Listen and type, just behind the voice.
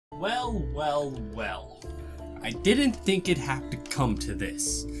Well. I didn't think it'd have to come to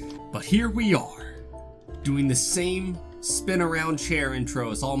this, but here we are, doing the same spin around chair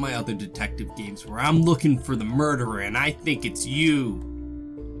intro as all my other detective games where I'm looking for the murderer and I think it's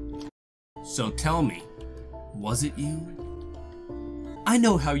you. So tell me, was it you? I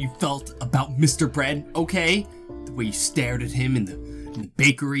know how you felt about Mr. Bread, okay? The way you stared at him in the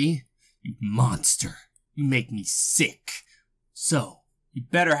bakery. You monster. You make me sick. So, you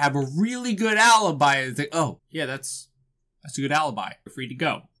better have a really good alibi. Oh, yeah, that's a good alibi. You're free to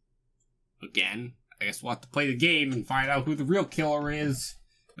go. Again, I guess we'll have to play the game and find out who the real killer is.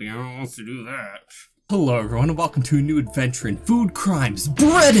 Like, no one wants to do that. Hello everyone and welcome to a new adventure in Food Crimes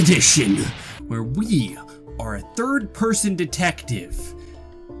Bread Edition, where we are a third-person detective.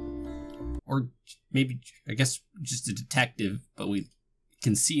 Or maybe, I guess, just a detective, but we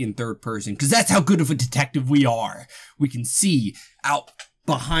can see in third person, because that's how good of a detective we are. We can see out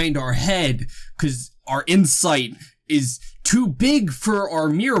behind our head, because our insight is too big for our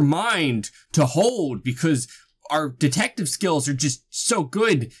mere mind to hold, because our detective skills are just so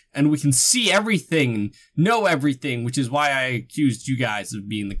good, and we can see everything, and know everything, which is why I accused you guys of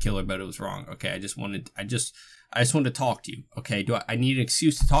being the killer, but it was wrong. Okay, I just wanted to talk to you. Okay, I need an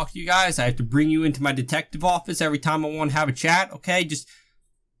excuse to talk to you guys? I have to bring you into my detective office every time I want to have a chat? Okay, just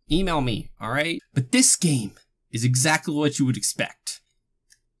email me, alright? But this game is exactly what you would expect.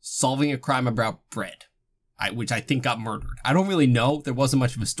 Solving a crime about bread. Which I think got murdered. I don't really know. There wasn't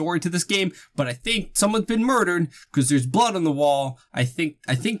much of a story to this game, but I think someone's been murdered because there's blood on the wall. I think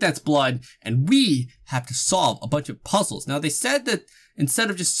that's blood, and we have to solve a bunch of puzzles. Now, they said that instead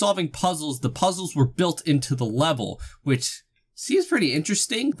of just solving puzzles, the puzzles were built into the level, which seems pretty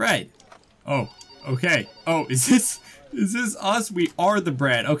interesting. Bread. Oh, okay. Oh, is this us? We are the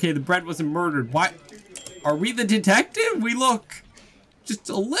bread. Okay, the bread wasn't murdered. Why? Are we the detective? We look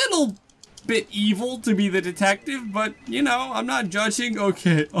just a little bit evil to be the detective, but you know, I'm not judging.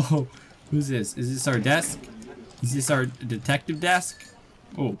 Okay. Oh, who's this? Is this our desk? Is this our detective desk?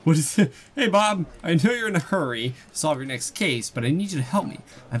 Oh, what is it? Hey Bob, I know you're in a hurry to solve your next case, but I need you to help me.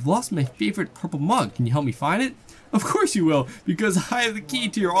 I've lost my favorite purple mug. Can you help me find it? Of course you will, because I have the key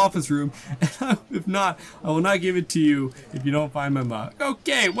to your office room, and if not, I will not give it to you if you don't find my mug.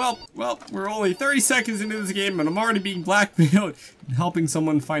 Okay, well, we're only 30 seconds into this game, and I'm already being blackmailed and helping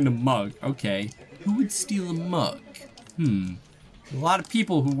someone find a mug. Okay, who would steal a mug? A lot of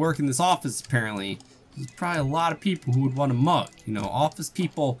people who work in this office, apparently. There's probably a lot of people who would want a mug. You know, office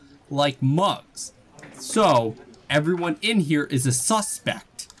people like mugs. So, everyone in here is a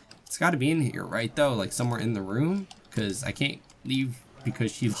suspect. It's got to be in here, right, though? Like, somewhere in the room? Because I can't leave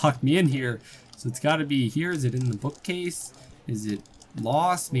because she locked me in here. So it's got to be here. Is it in the bookcase? Is it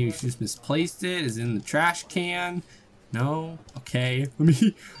lost? Maybe she just misplaced it. Is it in the trash can? No? Okay. Let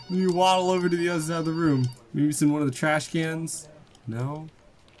me waddle over to the other side of the room. Maybe it's in one of the trash cans. No?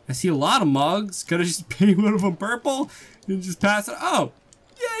 I see a lot of mugs. Could I just paint one of them purple and just pass it? Oh!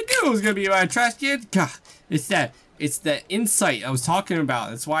 Yeah, I knew it was going to be my trash can. God, it's that insight I was talking about.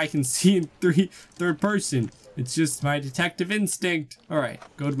 That's why I can see in third person. It's just my detective instinct. Alright,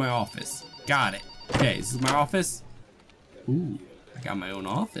 go to my office. Got it. Okay, this is my office. Ooh, I got my own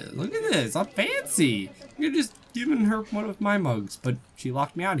office. Look at this. I'm fancy. You're just giving her one of my mugs, but she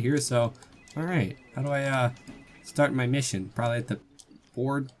locked me out here, so... Alright, how do I start my mission? Probably at the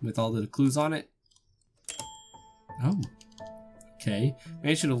board with all the clues on it. Oh. Okay.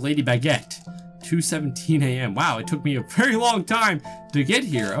 Mansion of Lady Baguette. 2:17 a.m. Wow, it took me a very long time to get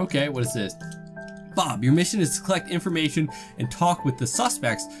here. Okay, what is this? Bob, your mission is to collect information and talk with the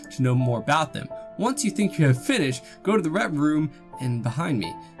suspects to know more about them. Once you think you have finished, go to the red room and behind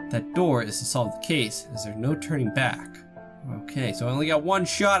me. That door is to solve the case, as there's no turning back. Okay, so I only got one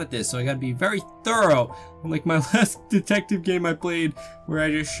shot at this, so I gotta be very thorough. Unlike my last detective game I played, where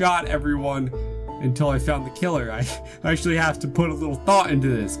I just shot everyone until I found the killer. I actually have to put a little thought into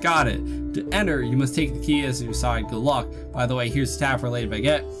this. Got it. To enter, you must take the key as your side. Good luck. By the way, here's the tab for Lady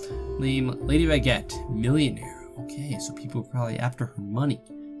Baguette. Name, Lady Baguette. Millionaire. Okay, so people are probably after her money.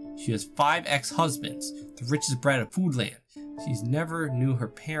 She has 5 ex-husbands. The richest bred of Foodland. She's never knew her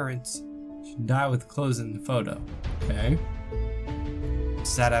parents. She died with clothes in the photo. Okay.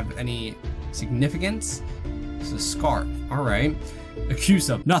 Does that have any significance? It's a scarf. Alright. Accused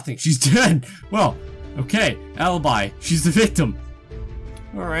of nothing. She's dead. Well, okay. Alibi. She's the victim.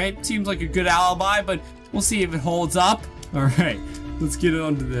 Alright. Seems like a good alibi, but we'll see if it holds up. Alright. Let's get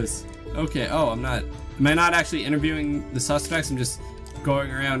on to this. Okay. Oh, am I not actually interviewing the suspects? I'm just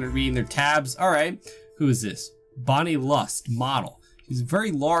going around and reading their tabs. Alright. Who is this? Bonnie Lust, model. She's a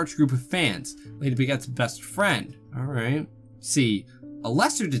very large group of fans. Lady Baguette's best friend. Alright. See. a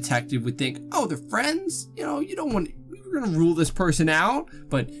lesser detective would think, oh, they're friends? You know, you don't want, we're gonna rule this person out.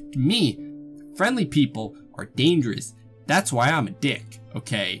 But to me, friendly people are dangerous. That's why I'm a dick,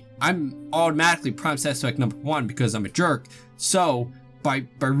 okay? I'm automatically prime suspect number 1 because I'm a jerk. So, by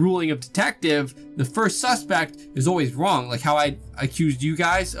ruling of detective, the first suspect is always wrong. Like how I accused you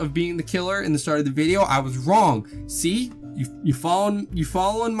guys of being the killer in the start of the video, I was wrong. See? You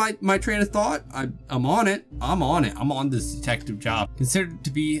following my train of thought? I'm on it. I'm on this detective job. Considered to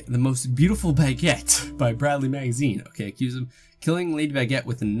be the most beautiful baguette by Bradley Magazine. Okay, accuse him killing Lady Baguette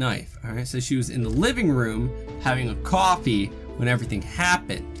with a knife. Alright, so she was in the living room having a coffee when everything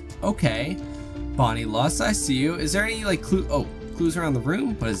happened. Okay. Bonnie Luss, I see you. Is there any like clue? Oh, clues around the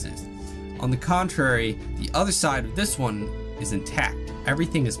room? What is this? On the contrary, the other side of this one is intact.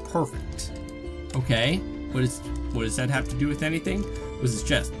 Everything is perfect. Okay. What does that have to do with anything? What's this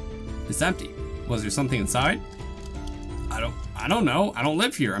chest? It's empty. Was there something inside? I don't know. I don't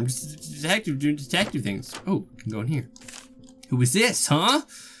live here. I'm just a detective doing detective things. Oh, I can go in here. Who is this, huh?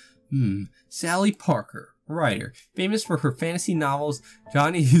 Sally Parker, writer, famous for her fantasy novels,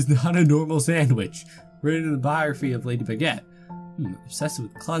 Johnny is Not a Normal Sandwich, written in the biography of Lady Baguette. Obsessed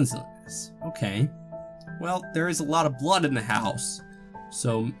with cleanliness. Okay. Well, there is a lot of blood in the house.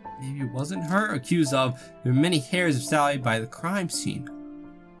 So maybe it wasn't her. Accused of there were many hairs of Sally by the crime scene.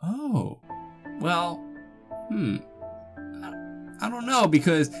 Oh. Well, I don't know,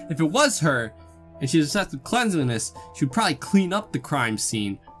 because if it was her, and she's obsessed with cleanliness, she would probably clean up the crime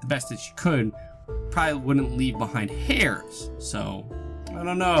scene the best that she could. Probably wouldn't leave behind hairs. So, I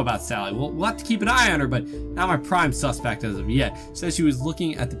don't know about Sally. We'll have to keep an eye on her, but not my prime suspect as of yet. Says she was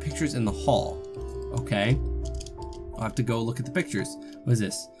looking at the pictures in the hall. Okay. I'll have to go look at the pictures. What is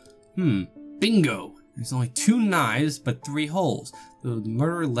this? Bingo! There's only 2 knives, but 3 holes. The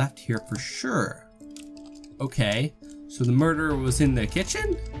murderer left here for sure. Okay. So the murderer was in the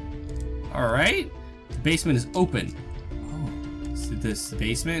kitchen? Alright. The basement is open. Oh, is this the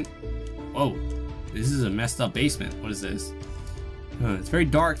basement? Whoa. This is a messed up basement. What is this? It's very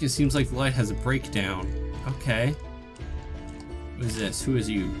dark. It seems like the light has a breakdown. Okay. What is this? Who is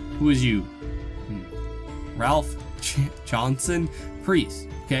you? Who is you? Ralph Johnson? Priest.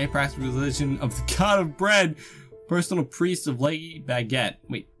 Okay. Practical religion of the god of bread. Personal priest of Lady Baguette.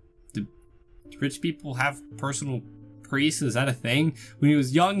 Wait. Do rich people have personal priests? Is that a thing? When he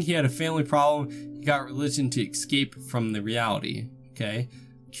was young, he had a family problem. He got religion to escape from the reality. Okay.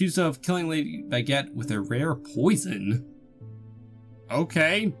 Accused of killing Lady Baguette with a rare poison.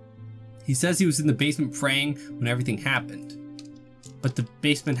 Okay. He says he was in the basement praying when everything happened. But the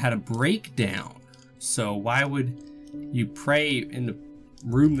basement had a breakdown. So why would you pray in the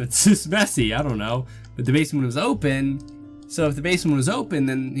room that's this messy? I don't know. But the basement was open. So if the basement was open,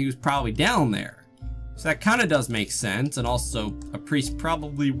 then he was probably down there. So that kind of does make sense. And also, a priest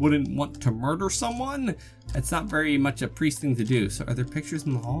probably wouldn't want to murder someone. It's not very much a priest thing to do. So are there pictures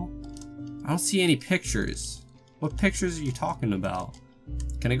in the hall? I don't see any pictures. What pictures are you talking about?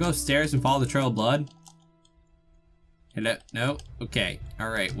 Can I go upstairs and follow the trail of blood? Hello? No? Okay.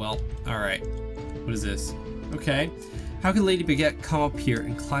 Alright, well, alright. What is this? Okay. How could Lady Baguette come up here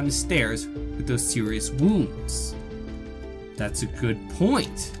and climb the stairs with those serious wounds? That's a good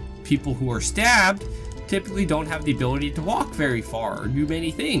point. People who are stabbed typically don't have the ability to walk very far or do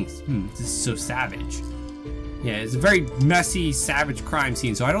many things. This is so savage. Yeah, it's a very messy, savage crime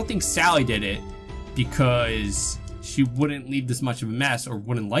scene, so I don't think Sally did it because she wouldn't leave this much of a mess or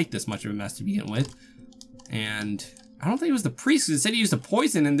wouldn't like this much of a mess to begin with. And I don't think it was the priest, because it said he used a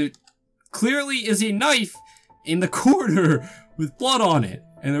poison, and there clearly is a knife in the corner with blood on it.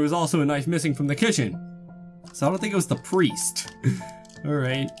 And there was also a knife missing from the kitchen. So I don't think it was the priest.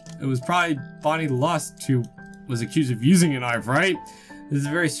 Alright, it was probably Bonnie Lust who was accused of using a knife, right? This is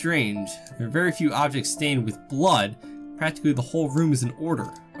very strange. There are very few objects stained with blood. Practically the whole room is in order.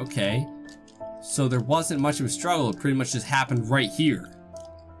 Okay. So there wasn't much of a struggle. It pretty much just happened right here.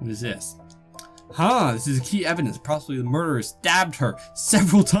 What is this? This is key evidence. Possibly the murderer stabbed her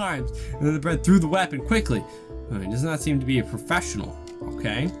several times and then the bread threw the weapon quickly. It does not seem to be a professional.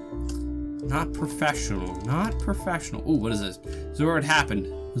 Okay. Not professional. Not professional. Ooh, what is this? So where it happened.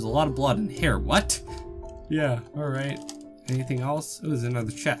 There's a lot of blood and hair. What? Yeah, alright. Anything else? Oh, there's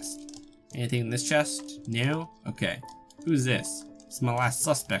another chest. Anything in this chest? No? Okay. Who's this? It's my last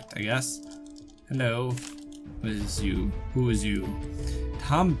suspect, I guess. Hello. What is you? Who is you?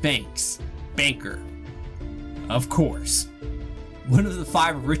 Tom Banks. Banker. Of course. One of the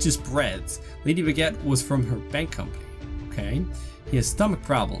 5 richest breads. Lady Baguette was from her bank company. Okay. He has stomach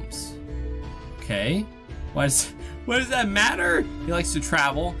problems. Okay. Why does that matter? He likes to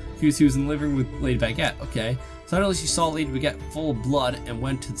travel because he was in the living room with Lady Baguette. Okay. Suddenly she saw Lady Baguette full of blood and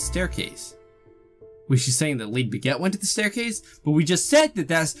went to the staircase. Was she saying that Lady Baguette went to the staircase? But we just said that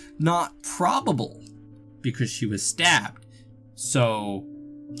that's not probable because she was stabbed. So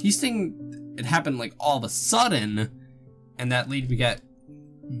he's saying it happened like all of a sudden and that Lady Baguette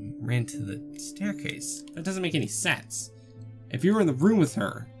ran to the staircase. That doesn't make any sense. If you were in the room with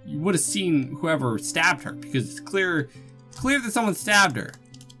her, you would have seen whoever stabbed her because it's clear that someone stabbed her.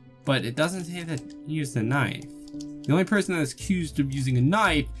 But it doesn't say that he used a knife. The only person that is accused of using a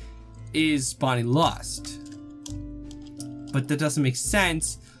knife is Bonnie Lust. But that doesn't make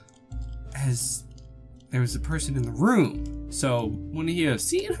sense as there was a person in the room. So wouldn't he have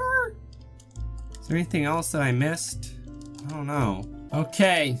seen her? Is there anything else that I missed? I don't know.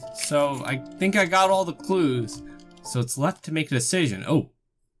 Okay, so I think I got all the clues. So it's left to make a decision. Oh,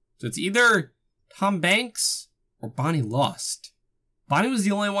 so it's either Tom Banks or Bonnie Lust. Bonnie was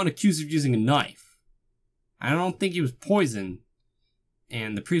the only one accused of using a knife. I don't think he was poisoned.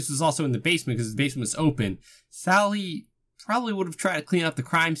 And the priest was also in the basement because the basement was open. Sally probably would have tried to clean up the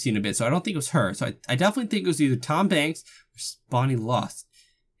crime scene a bit, so I don't think it was her. So I definitely think it was either Tom Banks or Bonnie Lust.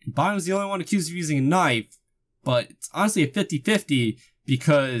 And Bonnie was the only one accused of using a knife, but it's honestly a 50-50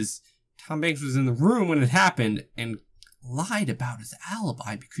 because Tom Banks was in the room when it happened and lied about his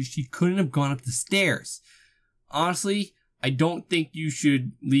alibi because she couldn't have gone up the stairs. Honestly, I don't think you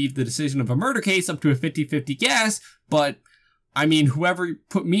should leave the decision of a murder case up to a 50-50 guess, but I mean, whoever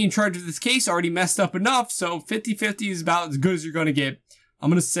put me in charge of this case already messed up enough, so 50-50 is about as good as you're gonna get. I'm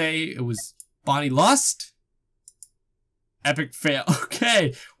gonna say it was Bonnie Lust. Epic fail.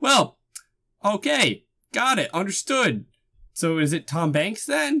 Okay, well, okay, got it, understood. So is it Tom Banks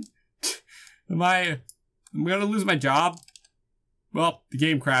then? I'm gonna lose my job? Well, the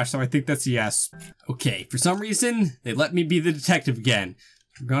game crashed, so I think that's a yes. Okay, for some reason, they let me be the detective again.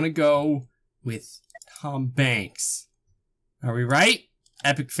 I'm gonna go with Tom Banks. Are we right?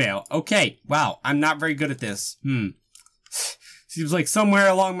 Epic fail. Okay, wow, I'm not very good at this. Seems like somewhere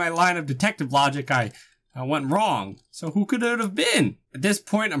along my line of detective logic, I went wrong. So who could it have been? At this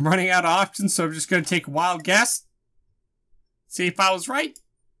point, I'm running out of options, so I'm just gonna take a wild guess. See if I was right.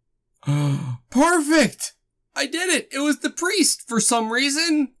 Perfect! I did it! It was the priest for some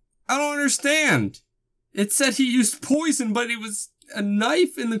reason. I don't understand. It said he used poison, but it was a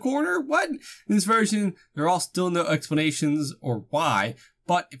knife in the corner? What? In this version, there are all still no explanations or why,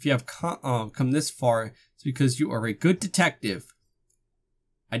 but if you have come this far, it's because you are a good detective.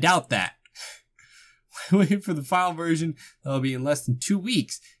 I doubt that. Wait for the final version. That'll be in less than 2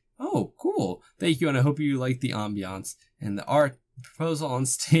 weeks. Oh, cool. Thank you, and I hope you like the ambiance and the art proposal on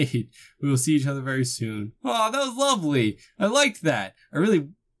stage. We will see each other very soon. Oh, that was lovely. I liked that. I really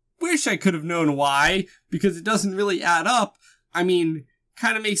wish I could have known why, because it doesn't really add up. I mean,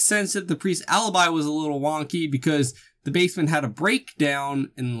 kind of makes sense that the priest's alibi was a little wonky because the basement had a breakdown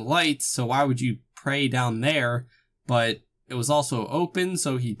in the lights, so why would you pray down there? But it was also open,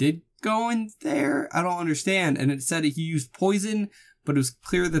 so he did go in there? I don't understand. And it said he used poison, but it was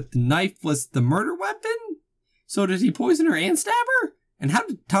clear that the knife was the murder weapon? So did he poison her and stab her? And how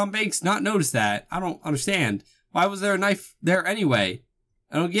did Tom Banks not notice that? I don't understand. Why was there a knife there anyway?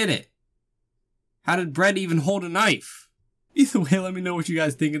 I don't get it. How did Brett even hold a knife? Either way, let me know what you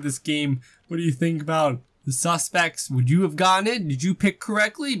guys think of this game. What do you think about the suspects? Would you have gotten it? Did you pick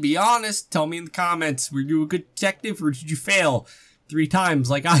correctly? Be honest. Tell me in the comments. Were you a good detective or did you fail 3 times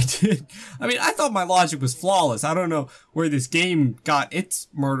like I did? I mean, I thought my logic was flawless. I don't know where this game got its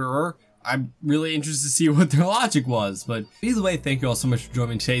murderer. I'm really interested to see what their logic was, but either way, thank you all so much for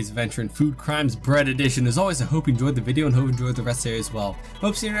joining today's adventure in Food Crimes Bread Edition. As always, I hope you enjoyed the video and hope you enjoyed the rest of the series as well.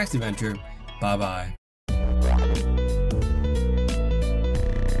 Hope to see you in your next adventure. Bye-bye.